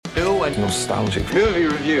Nostalgic movie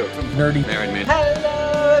review. Nerdy Married man.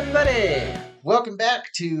 Hello, everybody. Welcome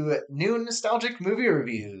back to new nostalgic movie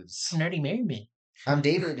reviews. Nerdy Married Me. I'm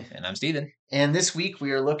David, And I'm Steven. and this week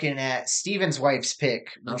we are looking at Steven's wife's pick,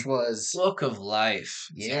 which was Book of Life.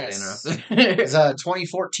 yes, Sorry to interrupt. it's a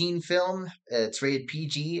 2014 film. It's rated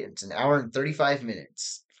PG. It's an hour and 35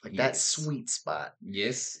 minutes, like that Yes. sweet spot.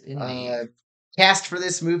 Yes, indeed. Cast for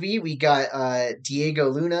this movie, we got Diego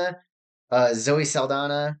Luna, Zoe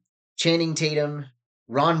Saldana, Channing Tatum,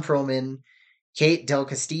 Ron Perlman, Kate Del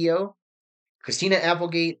Castillo, Christina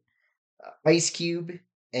Applegate, Ice Cube,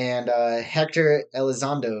 and Hector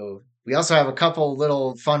Elizondo. We also have a couple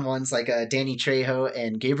little fun ones like Danny Trejo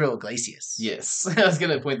and Gabriel Iglesias. Yes, I was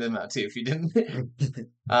going to point them out too if you didn't.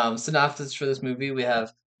 Synopsis for this movie, we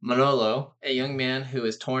have Manolo, a young man who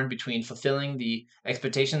is torn between fulfilling the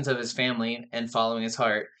expectations of his family and following his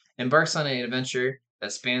heart, embarks on an adventure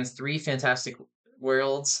that spans three fantastic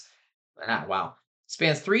worlds.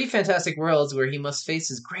 Spans three fantastic worlds where he must face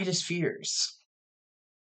his greatest fears.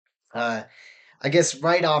 I guess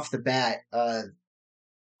right off the bat,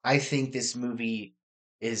 I think this movie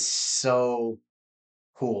is so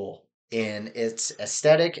cool in its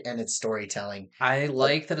aesthetic and its storytelling. I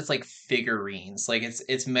like that it's like figurines, like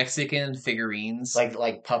it's Mexican figurines,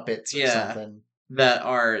 Like puppets or something. that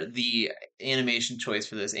are the animation choice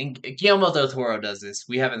for this. And Guillermo del Toro does this.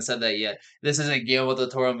 We haven't said that yet. This is a Guillermo del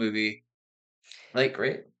Toro movie. Like,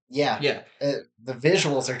 great. Yeah. Yeah. The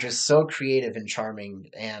visuals are just so creative and charming,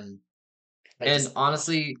 and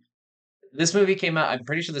Honestly, this movie came out, I'm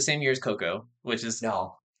pretty sure, the same year as Coco, which is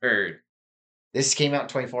this came out in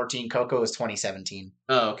 2014. Coco was 2017.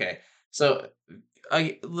 Oh, okay. So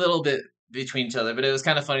a little bit between each other, but it was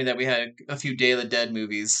kind of funny that we had a few Day of the Dead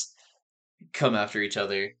movies come after each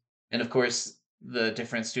other. And of course, the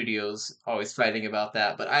different studios always fighting about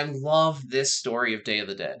that. But I love this story of Day of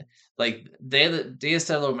the Dead. Like, Dia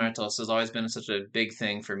de los Muertos has always been such a big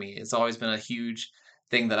thing for me. It's always been a huge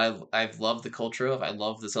thing that I've loved the culture of. I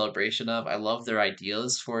love the celebration of. I love their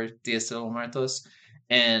ideas for Dia de los Muertos.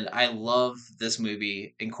 And I love this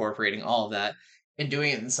movie incorporating all of that and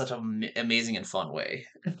doing it in such an amazing and fun way.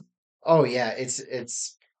 Oh yeah,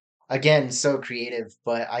 it's again so creative,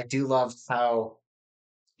 but I do love how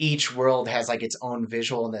each world has like its own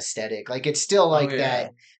visual and aesthetic. Like it's still like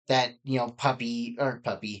that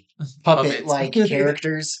puppet like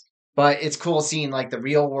characters, but it's cool seeing like the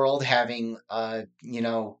real world having I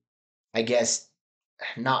guess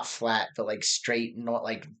not flat but like straight, not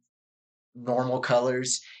like normal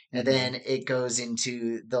colors, and then it goes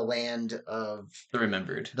into the land of the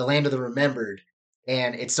remembered,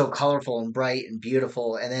 and it's so colorful and bright and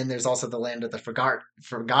beautiful. And then there's also the land of the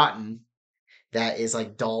forgotten that is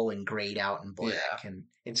like dull and grayed out and black, and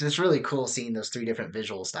it's just really cool seeing those three different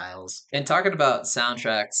visual styles. And talking about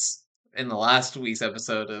soundtracks in the last week's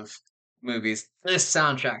episode of movies, this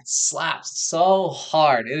soundtrack slaps so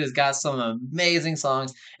hard. It has got some amazing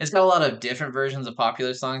songs. It's got a lot of different versions of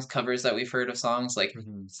popular songs, covers that we've heard of songs like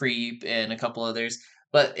Creep and a couple others,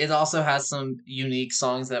 but it also has some unique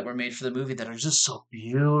songs that were made for the movie that are just so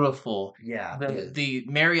beautiful. Yeah, the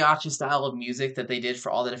mariachi style of music that they did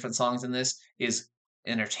for all the different songs in this is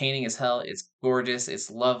entertaining as hell. It's gorgeous. It's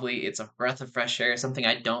lovely. It's a breath of fresh air, something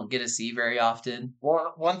I don't get to see very often.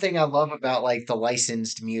 One thing I love about like the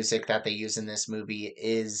licensed music that they use in this movie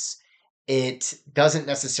is it doesn't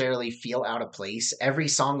necessarily feel out of place. Every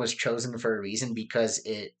song was chosen for a reason because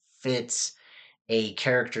it fits a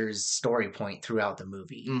character's story point throughout the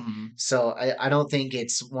movie. So I don't think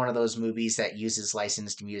it's one of those movies that uses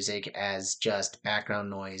licensed music as just background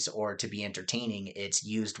noise or to be entertaining. It's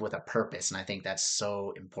used with a purpose, and I think that's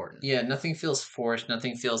so important. Yeah, nothing feels forced,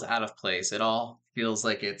 nothing feels out of place. It all feels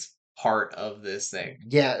like it's part of this thing.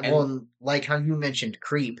 Yeah, well, like how you mentioned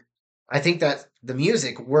Creep, I think that the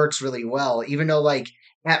music works really well, even though like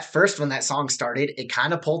at first when that song started, it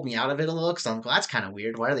kind of pulled me out of it a little because I'm like, well, that's kind of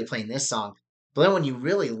weird. Why are they playing this song? But then when you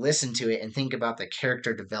really listen to it and think about the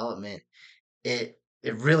character development, it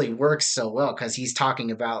really works so well because he's talking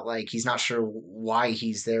about like he's not sure why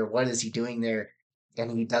he's there, what is he doing there,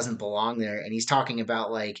 and he doesn't belong there. And he's talking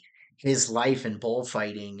about like his life in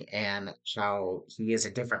bullfighting and how he is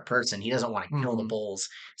a different person. He doesn't want to kill the bulls.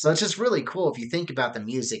 So it's just really cool if you think about the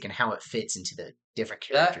music and how it fits into the different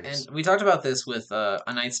characters. And we talked about this with A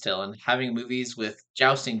Knight's Tale and having movies with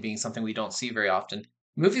jousting being something we don't see very often.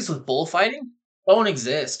 Movies with bullfighting don't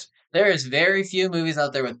exist. There is very few movies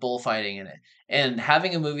out there with bullfighting in it. And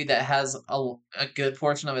having a movie that has a good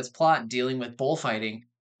portion of its plot dealing with bullfighting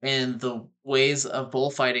and the ways of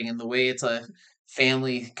bullfighting and the way it's a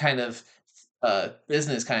family kind of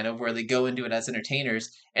business kind of where they go into it as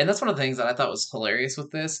entertainers. And that's one of the things that I thought was hilarious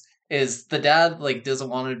with this is the dad like doesn't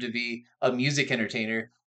want him to be a music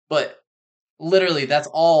entertainer, but literally that's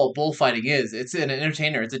all bullfighting is. It's an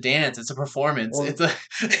entertainer, it's a dance, it's a performance, Well, it's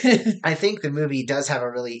a I think the movie does have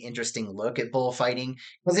a really interesting look at bullfighting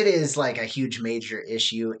because it is like a huge major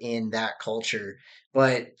issue in that culture.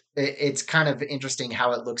 But it's kind of interesting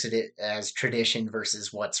how it looks at it as tradition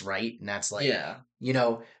versus what's right. And that's like, yeah.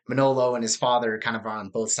 Manolo and his father kind of are on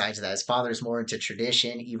both sides of that. His father's more into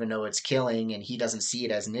tradition, even though it's killing, and he doesn't see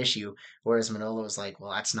it as an issue. Whereas Manolo is like,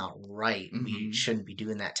 well, that's not right. We Hmm. shouldn't be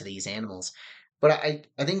doing that to these animals. But I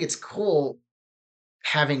think it's cool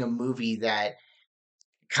having a movie that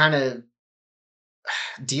kind of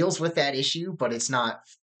deals with that issue, but it's not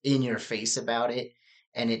in your face about it.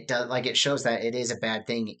 And it does like it shows that it is a bad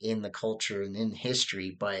thing in the culture and in history,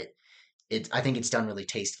 but I think it's done really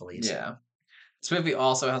tastefully. So Yeah. This movie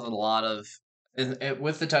also has a lot of,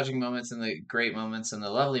 with the touching moments and the great moments and the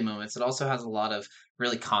lovely moments, it also has a lot of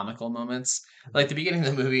really comical moments. Like the beginning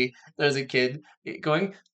of the movie, there's a kid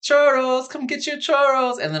going, churros, come get your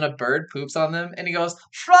churros. And then a bird poops on them and he goes,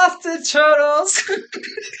 frosted churros.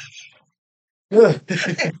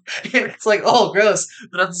 It's like, oh, gross.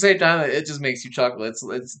 But at the same time, it just makes you chuckle.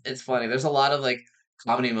 It's funny. There's a lot of like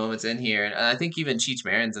comedy moments in here. And I think even Cheech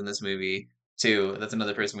Marin's in this movie too. That's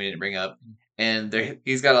another person we didn't bring up. And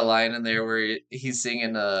he's got a line in there where he's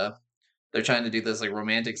singing they're trying to do this like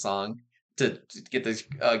romantic song to get this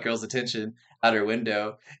girl's attention out her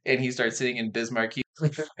window, and he starts singing Bismarck,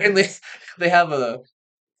 and they have a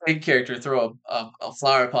main character throw a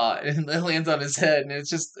flower pot and it lands on his head, and it's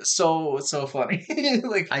just so funny.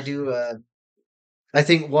 Like, I do. I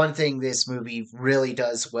think one thing this movie really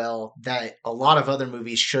does well that a lot of other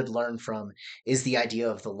movies should learn from is the idea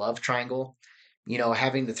of the love triangle.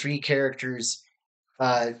 Having the three characters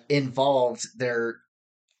involved, they're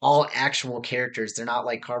all actual characters. They're not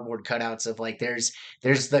like cardboard cutouts of like there's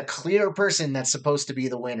the clear person that's supposed to be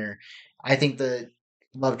the winner. I think the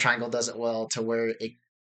love triangle does it well to where it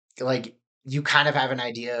like you kind of have an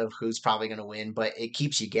idea of who's probably going to win, but it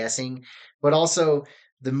keeps you guessing. But also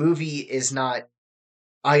the movie is not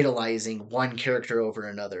idolizing one character over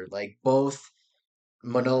another. Like both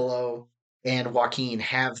Manolo and Joaquin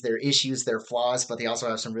have their issues, their flaws, but they also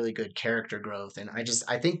have some really good character growth. And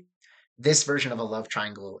I think this version of a love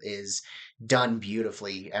triangle is done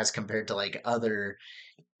beautifully as compared to like other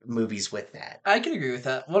movies with that. I can agree with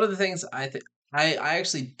that. One of the things I think I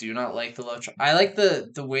actually do not like the I like the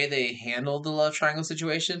way they handled the love triangle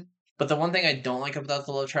situation, but the one thing I don't like about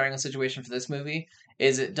the love triangle situation for this movie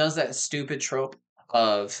is it does that stupid trope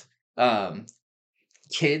of um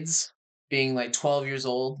kids being like 12 years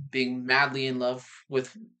old, being madly in love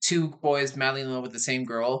with two boys, madly in love with the same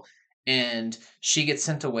girl, and she gets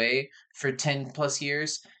sent away for 10 plus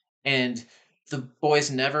years, and the boys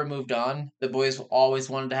never moved on. The boys always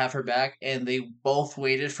wanted to have her back, and they both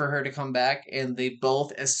waited for her to come back, and they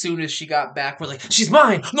both, as soon as she got back, were like, she's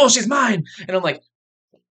mine! No, she's mine! And I'm like,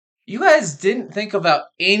 you guys didn't think about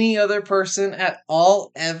any other person at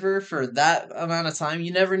all ever for that amount of time.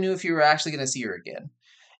 You never knew if you were actually going to see her again,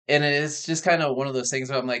 and it's just kind of one of those things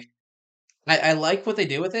where I'm like, I like what they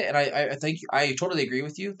did with it, and I think I totally agree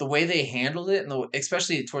with you. The way they handled it, and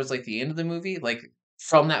especially towards like the end of the movie, like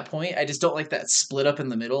from that point, I just don't like that split up in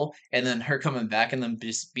the middle, and then her coming back and them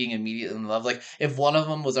just being immediately in love. Like if one of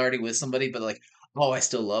them was already with somebody, but like, oh, I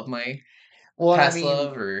still love my Well, and past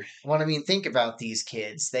love, or think about these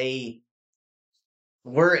kids. They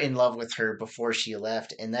were in love with her before she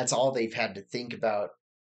left, and that's all they've had to think about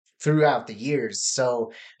throughout the years.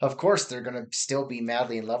 So, of course, they're going to still be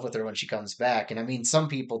madly in love with her when she comes back. And some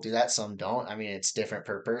people do that, some don't. It's different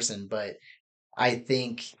per person, but I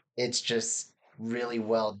think it's just really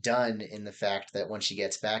well done in the fact that when she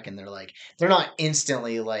gets back and they're not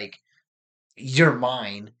instantly like, you're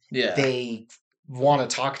mine. yeah, They want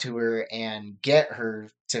to talk to her and get her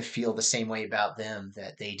to feel the same way about them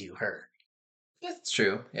that they do her. that's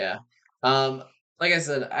true. Yeah, um, like I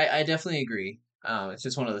said, I definitely agree. It's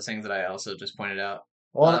just one of those things that I also just pointed out.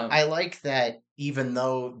 Well, Um, I like that even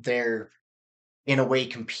though they're in a way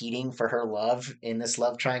competing for her love in this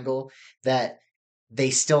love triangle, that they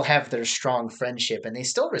still have their strong friendship and they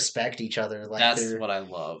still respect each other. Like that's what I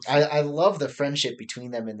love. I love the friendship between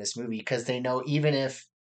them in this movie because they know even if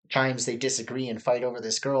times they disagree and fight over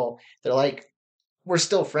this girl, they're like, we're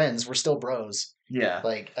still friends, we're still bros. Yeah.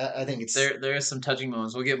 Like I think it's There is some touching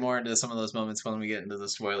moments. We'll get more into some of those moments when we get into the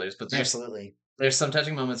spoilers, but absolutely. there's some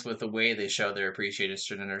touching moments with the way they show their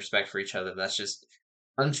appreciation and respect for each other. That's just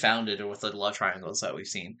unfounded with the love triangles that we've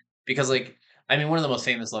seen. Because like, I mean, one of the most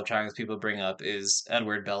famous love triangles people bring up is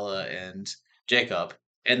Edward, Bella, and Jacob.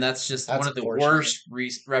 And that's just That's one of the unfortunate.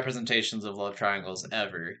 worst representations of love triangles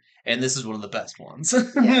ever. And this is one of the best ones.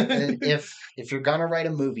 Yeah, if you're gonna write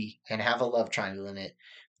a movie and have a love triangle in it,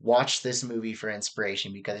 watch this movie for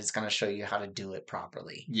inspiration because it's gonna show you how to do it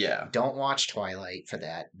properly. Yeah. Don't watch Twilight for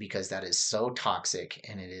that because that is so toxic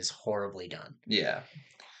and it is horribly done. Yeah.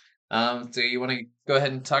 So you want to go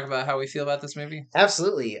ahead and talk about how we feel about this movie?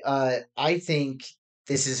 Absolutely. I think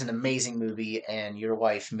this is an amazing movie, and your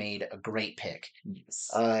wife made a great pick. Yes.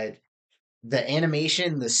 The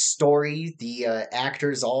animation, the story, the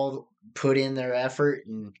actors all put in their effort,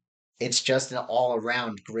 and it's just an all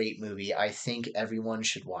around great movie. I think everyone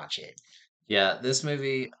should watch it. Yeah, this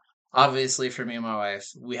movie, obviously for me and my wife,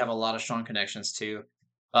 we have a lot of strong connections to.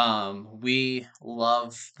 We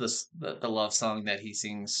love the love song that he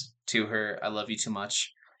sings to her, "I Love You Too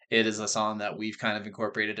Much." It is a song that we've kind of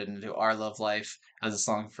incorporated into our love life as a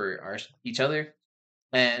song for each other.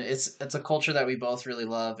 And it's a culture that we both really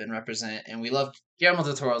love and represent, and we love Guillermo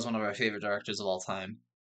del Toro is one of our favorite directors of all time.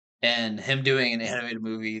 And him doing an animated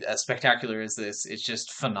movie as spectacular as this, it's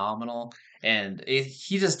just phenomenal. And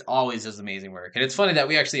he just always does amazing work. And it's funny that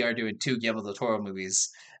we actually are doing 2 Guillermo del Toro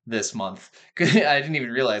movies this month. I didn't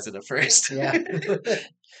even realize it at first. Yeah.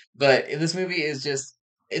 But this movie is just,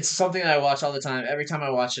 it's something that I watch all the time. Every time I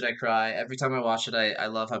watch it, I cry. Every time I watch it, I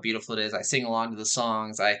love how beautiful it is. I sing along to the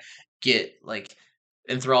songs. I get like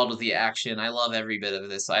enthralled with the action. I love every bit of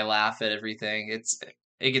this. I laugh at everything.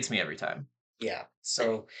 It gets me every time. Yeah.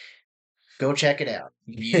 So go check it out.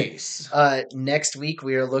 Yes. Next week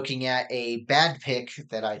we are looking at a bad pick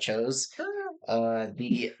that I chose.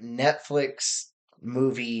 The Netflix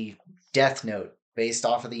movie Death Note, based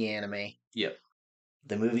off of the anime. Yep.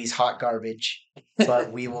 The movie's hot garbage,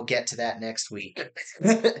 but we will get to that next week.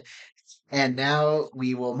 And now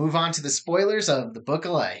we will move on to the spoilers of the Book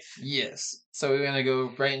of Life. Yes. So we're gonna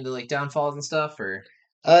go right into like downfalls and stuff, or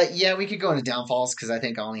Yeah, we could go into downfalls because I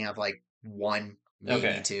think I only have like one, maybe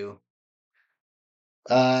Okay. two.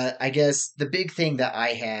 I guess the big thing that I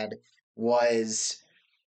had was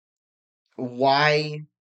why,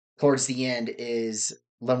 towards the end, is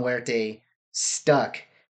La Muerte stuck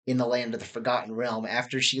in the land of the Forgotten Realm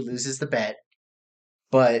after she loses the bet,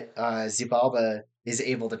 but Xibalba is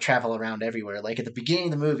able to travel around everywhere. Like at the beginning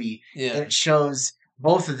of the movie, yeah, it shows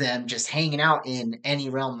both of them just hanging out in any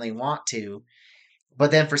realm they want to. But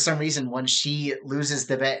then for some reason, when she loses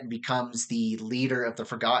the bet and becomes the leader of the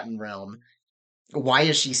Forgotten Realm, why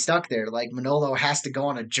is she stuck there? Like Manolo has to go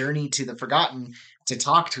on a journey to the Forgotten to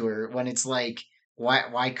talk to her when it's like,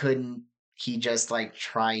 why couldn't he just like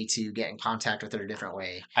try to get in contact with her a different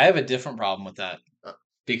way? I have a different problem with that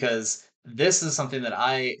because this is something that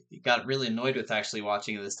I got really annoyed with actually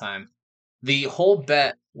watching it this time. The whole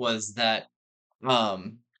bet was that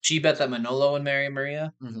she bet that Manolo would marry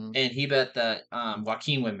Maria, Mm-hmm. and he bet that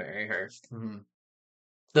Joaquin would marry her. Mm-hmm.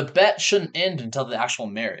 The bet shouldn't end until the actual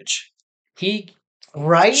marriage. He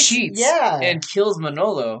Right? cheats Yeah. and kills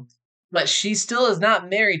Manolo, but she still is not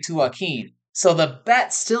married to Joaquin. So the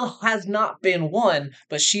bet still has not been won,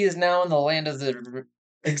 but she is now in the land of the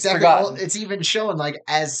Exactly. Forgotten. Well, it's even shown like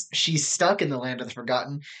as she's stuck in the land of the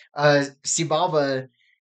Forgotten, Sibalba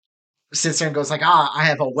sits there and goes like, I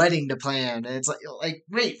have a wedding to plan. And it's like,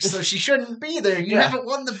 wait, so she shouldn't be there. You Yeah. haven't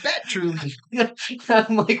won the bet, truly.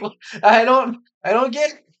 I'm like, I don't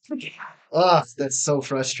get it. Ugh, that's so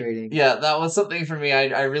frustrating. Yeah, that was something for me.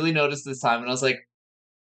 I really noticed this time, and I was like,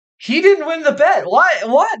 he didn't win the bet.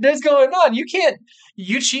 What is going on? You can't.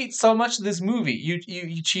 You cheat so much in this movie.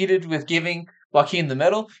 You cheated with giving Joaquin the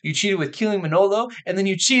medal. You cheated with killing Manolo, and then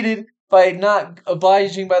you cheated by not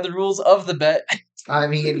abiding by the rules of the bet. I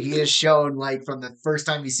mean, he has shown like from the first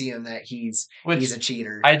time you see him that he's a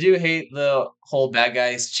cheater. I do hate the whole bad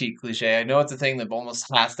guys cheat cliche. I know it's a thing that almost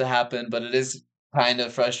has to happen, but it is kind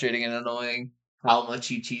of frustrating and annoying how much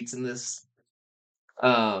he cheats in this.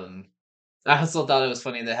 I also thought it was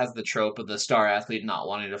funny that it has the trope of the star athlete not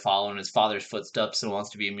wanting to follow in his father's footsteps and wants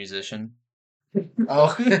to be a musician.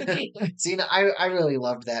 Oh, see, I really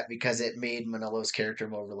loved that because it made Manolo's character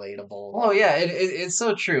more relatable. Oh yeah, it's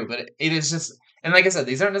so true, but it is just, and like I said,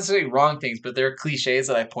 these aren't necessarily wrong things, but they're cliches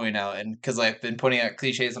that I point out, and because I've been pointing out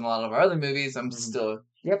cliches in a lot of our other movies, I'm still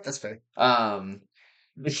Yep, that's fair.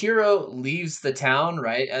 The hero leaves the town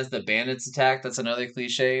right as the bandits attack. That's another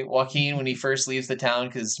cliche. Joaquin, when he first leaves the town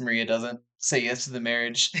because Maria doesn't say yes to the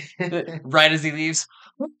marriage, right as he leaves,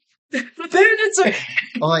 the bandits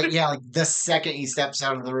are. Well, like, yeah, like the second he steps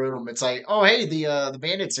out of the room, it's like, oh hey, the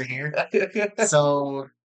bandits are here, so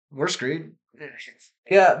we're screwed.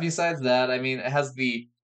 Yeah. Besides that, I mean, it has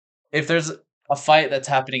if there's a fight that's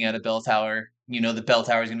happening at a bell tower, the bell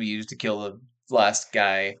tower is going to be used to kill the last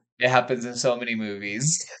guy. It happens in so many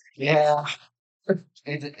movies. Yeah,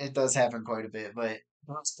 it does happen quite a bit, but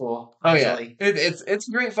that's cool, Oh yeah, actually. it's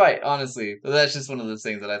a great fight, honestly. But that's just one of those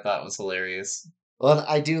things that I thought was hilarious. Well,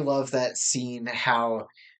 I do love that scene how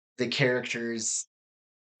the characters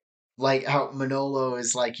like how Manolo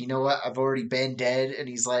is like, you know what, I've already been dead, and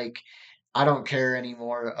he's like, I don't care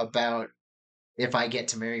anymore about if I get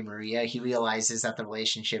to marry Maria. He realizes that the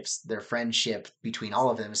relationships, their friendship between all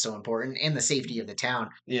of them is so important and the safety of the town.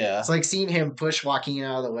 It's Yeah. like seeing him push Joaquin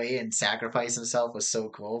out of the way and sacrifice himself was so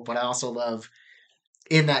cool. But I also love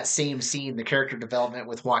in that same scene the character development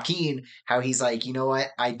with Joaquin, how he's like, you know what,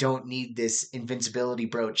 I don't need this invincibility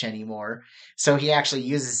brooch anymore. So he actually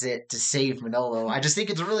uses it to save Manolo. I just think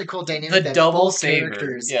it's a really cool The dynamic that double both saver.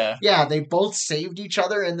 characters, Yeah. yeah, they both saved each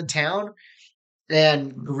other in the town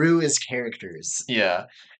and grew as characters. Yeah.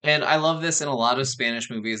 And I love this in a lot of Spanish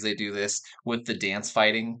movies. They do this with the dance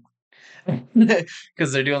fighting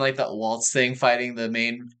because they're doing like that waltz thing, fighting the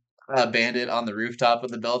main bandit on the rooftop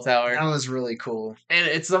of the bell tower. That was really cool. And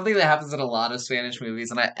it's something that happens in a lot of Spanish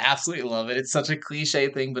movies, and I absolutely love it. It's such a cliche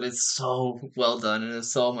thing, but it's so well done and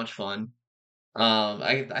it's so much fun.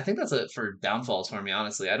 I think that's it for downfalls for me,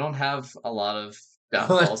 honestly. I don't have a lot of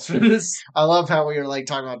downfalls for this. I love how we were like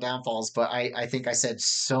talking about downfalls, but I think I said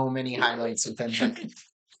so many highlights within that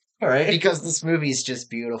All right. because this movie is just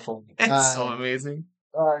beautiful. It's so amazing.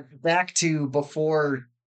 Back to before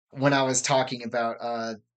when I was talking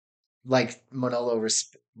about like Manolo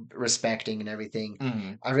respecting and everything.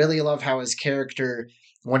 Mhm. I really love how his character,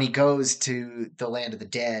 when he goes to the land of the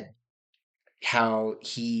dead, how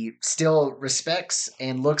he still respects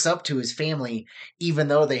and looks up to his family, even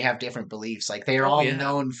though they have different beliefs. Like they're Oh all yeah.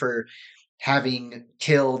 known for having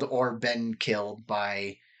killed or been killed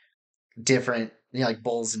by different, like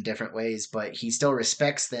bulls in different ways, but he still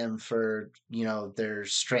respects them for, their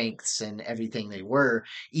strengths and everything they were,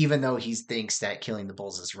 even though he thinks that killing the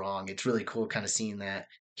bulls is wrong. It's really cool kind of seeing that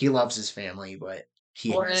he loves his family, but he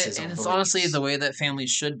Well, has his and own it's honestly beliefs. the way that families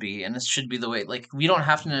should be, and this should be the way. Like we don't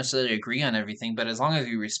have to necessarily agree on everything, but as long as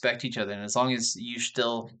you respect each other, and as long as you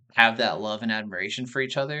still have that love and admiration for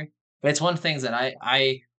each other, it's one of the things that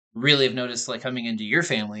I really have noticed, like coming into your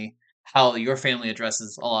family, how your family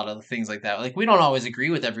addresses a lot of the things like that. Like we don't always agree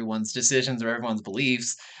with everyone's decisions or everyone's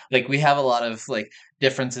beliefs. Like we have a lot of like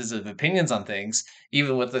differences of opinions on things.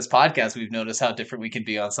 Even with this podcast, we've noticed how different we can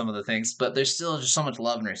be on some of the things, but there's still just so much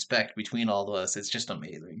love and respect between all of us. It's just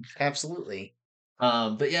amazing. Absolutely.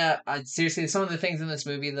 But yeah, seriously, some of the things in this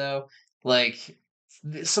movie though, like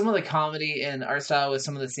some of the comedy and art style with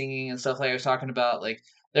some of the singing and stuff like I was talking about, like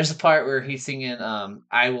there's a part where he's singing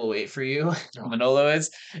 "I Will Wait for You," Manolo is,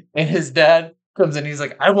 and his dad comes in, he's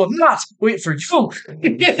like, "I will not wait for you,"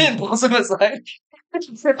 and blows him aside.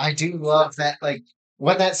 I do love that. Like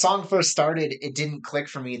when that song first started, it didn't click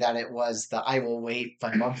for me that it was the "I Will Wait"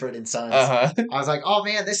 by Mumford and Sons. Uh I was like, "Oh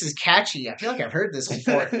man, this is catchy. I feel like I've heard this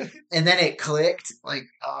before." huh. And then it clicked. Like,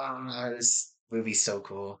 oh, this movie's so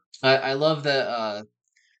cool. I love that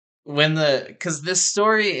when the because this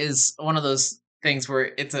story is one of those things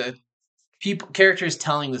where it's a people characters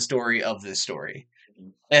telling the story of this story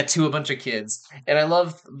to a bunch of kids, and I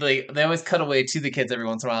love they always cut away to the kids every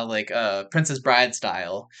once in a while, like Princess Bride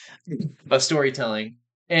style of storytelling.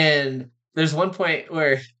 And there's one point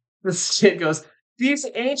where this kid goes, "These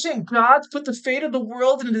ancient gods put the fate of the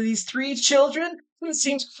world into these three children? It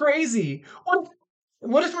seems crazy.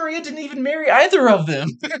 What if Maria didn't even marry either of them?"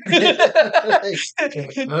 And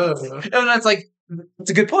that's like, that's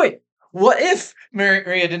a good point. What if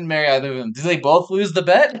Maria didn't marry either of them? Do they both lose the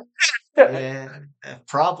bet? Yeah,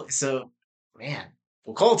 probably. So, man,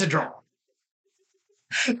 we'll call it a draw.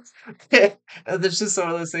 There's just some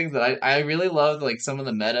of those things that I really loved, like some of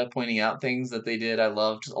the meta pointing out things that they did. I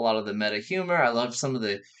loved a lot of the meta humor. I loved some of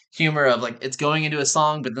the humor of like it's going into a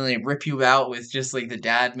song, but then they rip you out with just like the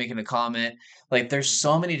dad making a comment. Like there's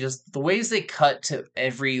so many just the ways they cut to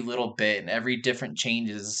every little bit and every different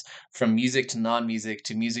changes from music to non-music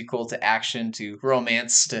to musical to action to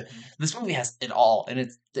romance to this movie has it all and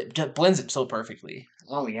it blends it so perfectly.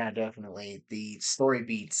 Oh yeah, definitely. The story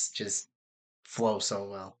beats just flow so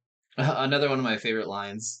well. Another one of my favorite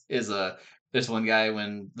lines is there's one guy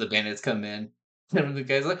when the bandits come in and the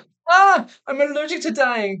guy's like, "Ah, I'm allergic to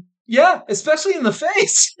dying. Yeah, especially in the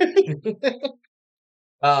face."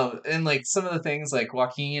 And like some of the things like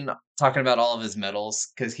Joaquin talking about all of his medals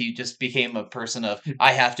because he just became a person of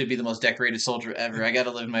I have to be the most decorated soldier ever. I got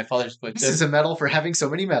to live in my father's This is footsteps. a medal for having so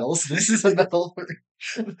many medals. This is a medal for.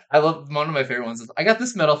 I love one of my favorite ones is I got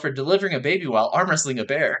this medal for delivering a baby while arm wrestling a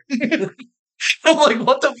bear. I'm like,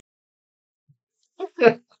 what the?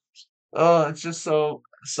 Oh, it's just so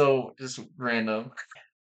just random.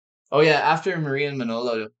 Oh yeah, after Maria and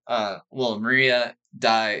Manolo, Maria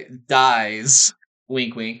dies,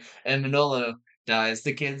 wink wink, and Manolo dies.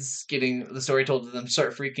 The kids getting the story told to them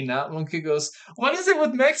start freaking out. One kid goes, "What is it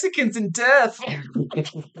with Mexicans and death?"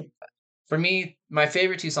 For me, my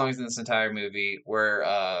favorite two songs in this entire movie were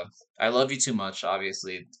 "I Love You Too Much,"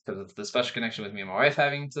 obviously because of the special connection with me and my wife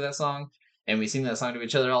having to that song, and we sing that song to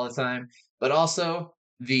each other all the time. But also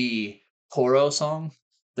the Toro song,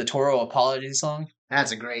 the Toro apology song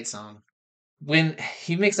That's a great song. when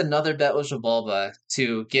he makes another bet with Jabalba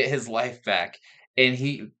to get his life back, and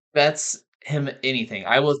he bets him anything.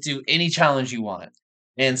 I will do any challenge you want.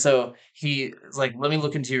 And so he is like, let me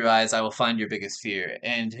look into your eyes. I will find your biggest fear.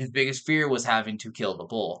 And his biggest fear was having to kill the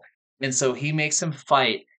bull. And so he makes him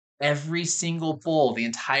fight every single bull the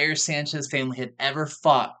entire Sanchez family had ever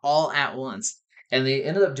fought all at once. And they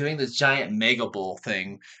ended up doing this giant mega bull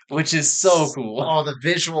thing, which is so cool. Oh, the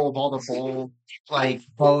visual of all the bull like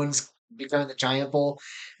bones becoming the giant bull.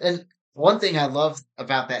 And one thing I love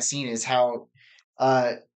about that scene is how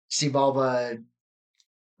uh Xibalba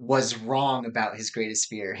was wrong about his greatest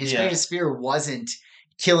fear. His Yeah. greatest fear wasn't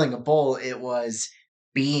killing a bull, it was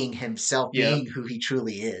being himself, Yeah. being who he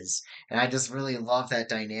truly is. And I just really love that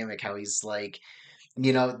dynamic, how he's like,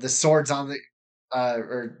 the sword's on the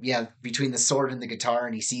or yeah, between the sword and the guitar,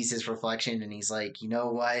 and he sees his reflection and he's like, you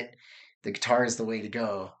know what? The guitar is the way to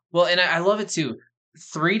go. Well, and I love it too.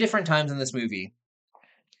 Three different times in this movie,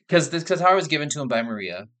 because this guitar was given to him by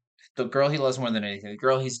Maria, the girl he loves more than anything, the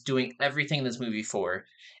girl he's doing everything in this movie for,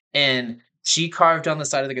 and she carved on the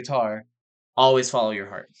side of the guitar, "Always follow your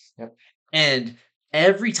heart." Yep. And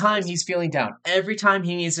every time he's feeling down, every time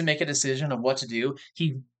he needs to make a decision of what to do,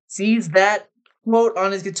 he sees that quote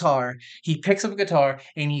on his guitar, he picks up a guitar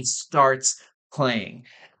and he starts playing.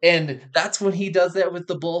 And that's when he does that with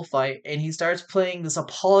the bullfight, and he starts playing this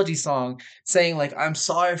apology song saying, like, "I'm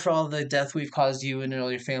sorry for all the death we've caused you and all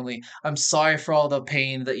your family. I'm sorry for all the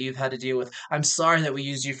pain that you've had to deal with. I'm sorry that we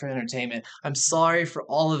used you for entertainment. I'm sorry for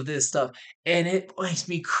all of this stuff." And it makes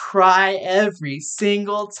me cry every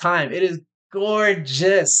single time. It is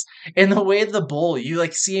gorgeous. And the way the bull, you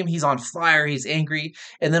like see him, he's on fire, he's angry,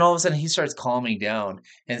 and then all of a sudden he starts calming down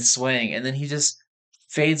and swaying, and then he just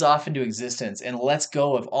fades off into existence and lets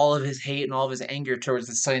go of all of his hate and all of his anger towards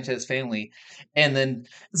the Sanchez family. And then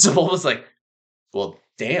Zabul was like, "Well,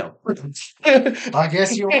 damn." I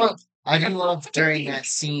guess you want. I do love during that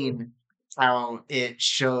scene how it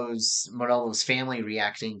shows Morelo's family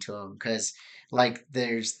reacting to him because, like,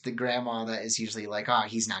 there's the grandma that is usually like, "Oh,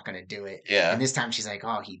 he's not gonna do it," Yeah. and this time she's like,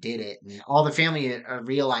 "Oh, he did it," and all the family are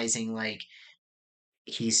realizing like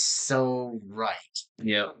he's so right.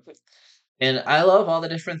 Yep. And I love all the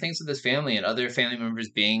different things with this family and other family members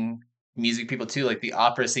being music people too, like the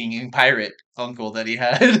opera singing pirate uncle that he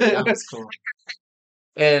had. That was cool.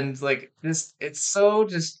 And like this, it's so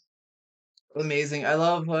just amazing. I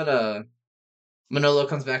love what Manolo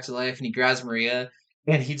comes back to life and he grabs Maria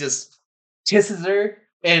and he just kisses her,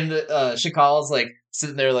 and Shakal's like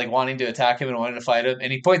sitting there like wanting to attack him and wanting to fight him,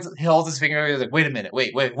 and he holds his finger over, he's like, "Wait a minute,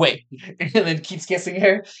 wait," and then keeps kissing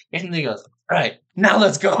her, and then he goes, "All right, now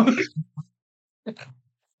let's go."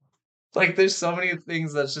 Like there's so many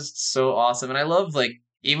things that's just so awesome, and I love like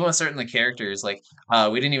even with certain the characters, like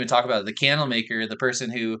we didn't even talk about it. The candle maker, the person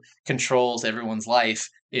who controls everyone's life,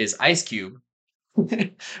 is Ice Cube,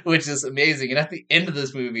 which is amazing. And at the end of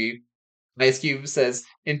this movie, Ice Cube says,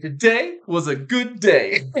 "And today was a good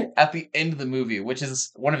day," at the end of the movie, which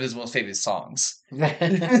is one of his most famous songs.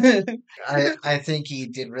 I think he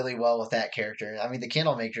did really well with that character. I mean, the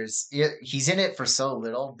Candlemakers, he's in it for so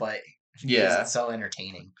little, but Yeah. he's so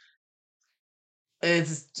entertaining.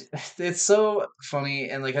 It's it's so funny,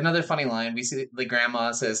 and like another funny line, we see the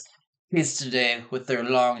grandma says, "Kids today with their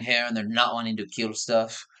long hair and they're not wanting to kill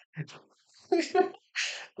stuff."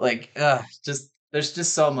 Like, just there's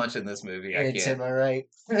just so much in this movie. I It's am can't. I right?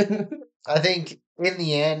 I think in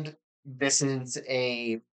the end, this is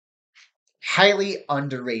a highly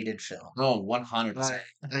underrated film. Oh, 100%.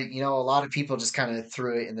 A lot of people just kind of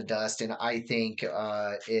threw it in the dust, and I think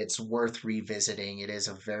it's worth revisiting. It is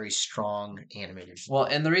a very strong animated Well,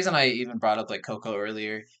 film. and the reason I even brought up like Coco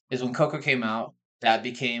earlier is when Coco came out, that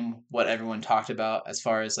became what everyone talked about as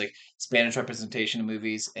far as like Spanish representation of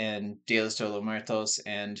movies and Dia de los Muertos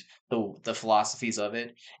and the philosophies of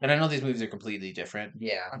it. And I know these movies are completely different.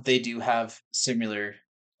 Yeah, They do have similar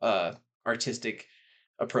uh artistic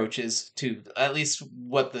approaches to at least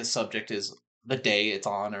what the subject is, the day it's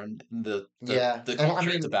on, or yeah, the and I culture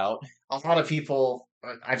it's mean, about. a lot of people.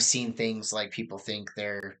 I've seen things like people think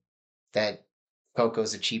that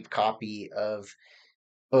Coco's a cheap copy of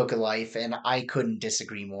Book of Life, and I couldn't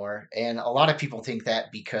disagree more. And a lot of people think that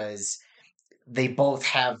because they both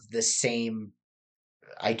have the same,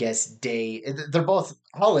 I guess, day. They're both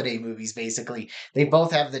holiday movies, basically. They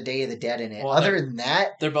both have the Day of the Dead in it. Well, Other than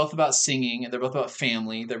that, they're both about singing, and they're both about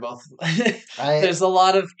family. They're both I there's a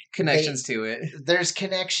lot of they connections to it. there's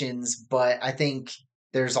connections, but I think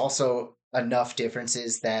there's also enough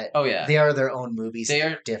differences that Oh yeah, they are their own movies. they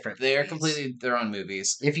and are different. they are movies. completely their own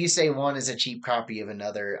movies. If you say one is a cheap copy of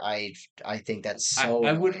another, I think that's so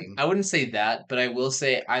I annoying. wouldn't say that, but I will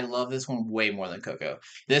say I love this one way more than Coco.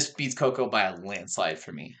 This beats Coco by a landslide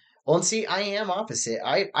for me. Well, and see, I am opposite.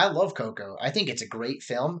 I love Coco. I think it's a great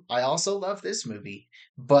film. I also love this movie,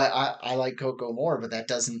 but I like Coco more. But that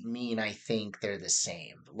doesn't mean I think they're the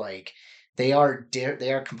same. Like they are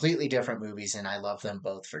completely different movies, and I love them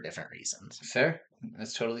both for different reasons. Fair.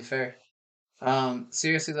 That's totally fair.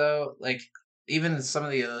 Seriously though, like even some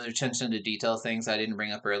of the other attention to detail things I didn't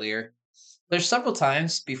bring up earlier. There's several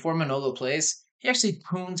times before Manolo plays, he actually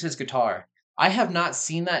tunes his guitar. I have not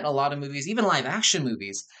seen that in a lot of movies, even live action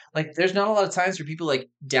movies. Like, there's not a lot of times where people like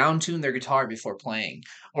down tune their guitar before playing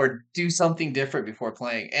or do something different before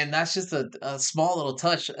playing. And that's just a small little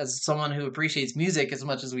touch as someone who appreciates music as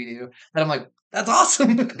much as we do. That I'm like, that's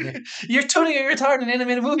awesome. You're tuning your guitar in an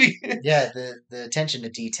animated movie. Yeah, the attention to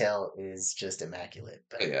detail is just immaculate.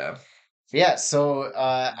 But Yeah. yeah, so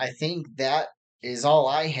I think that is all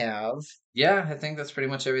I have. Yeah, I think that's pretty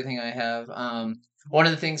much everything I have. One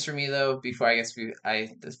of the things for me though, before I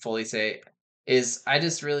fully say, is I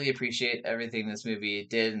just really appreciate everything this movie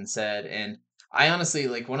did and said, and I honestly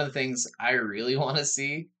like one of the things I really want to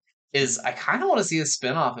see is I kind of want to see a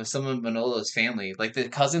spinoff of some of Manolo's family, like the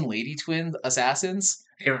cousin lady twin assassins.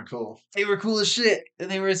 They were cool. They were cool as shit, and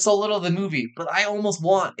they were so little of the movie. But I almost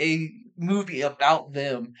want a movie about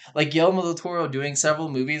them. Like Guillermo del Toro doing several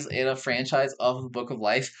movies in a franchise of the Book of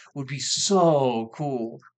Life would be so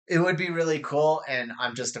cool. It would be really cool, and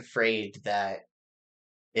I'm just afraid that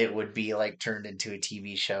it would be like turned into a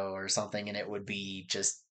TV show or something, and it would be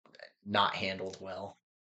just not handled well.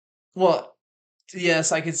 Well,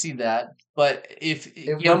 yes, I could see that. But if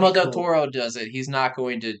It would Guillermo be del cool. Toro does it, he's not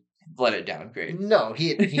going to let it downgrade. No,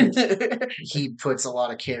 he puts a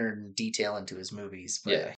lot of care and detail into his movies.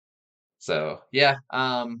 But Yeah. So yeah,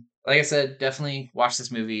 like I said, definitely watch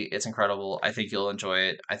this movie. It's incredible. I think you'll enjoy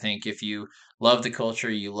it. I think if you love the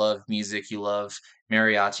culture, you love music, you love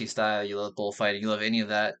mariachi style, you love bullfighting, you love any of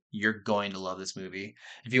that, you're going to love this movie.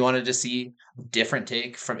 If you wanted to see a different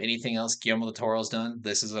take from anything else Guillermo del Toro's done,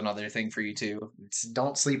 this is another thing for you too.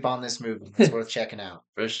 don't sleep on this movie. It's worth checking out.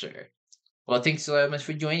 For sure. Well, thanks so much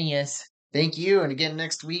for joining us. Thank you. And again,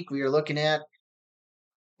 next week we are looking at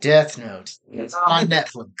Death Note. It's on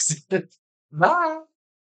Netflix. Bye.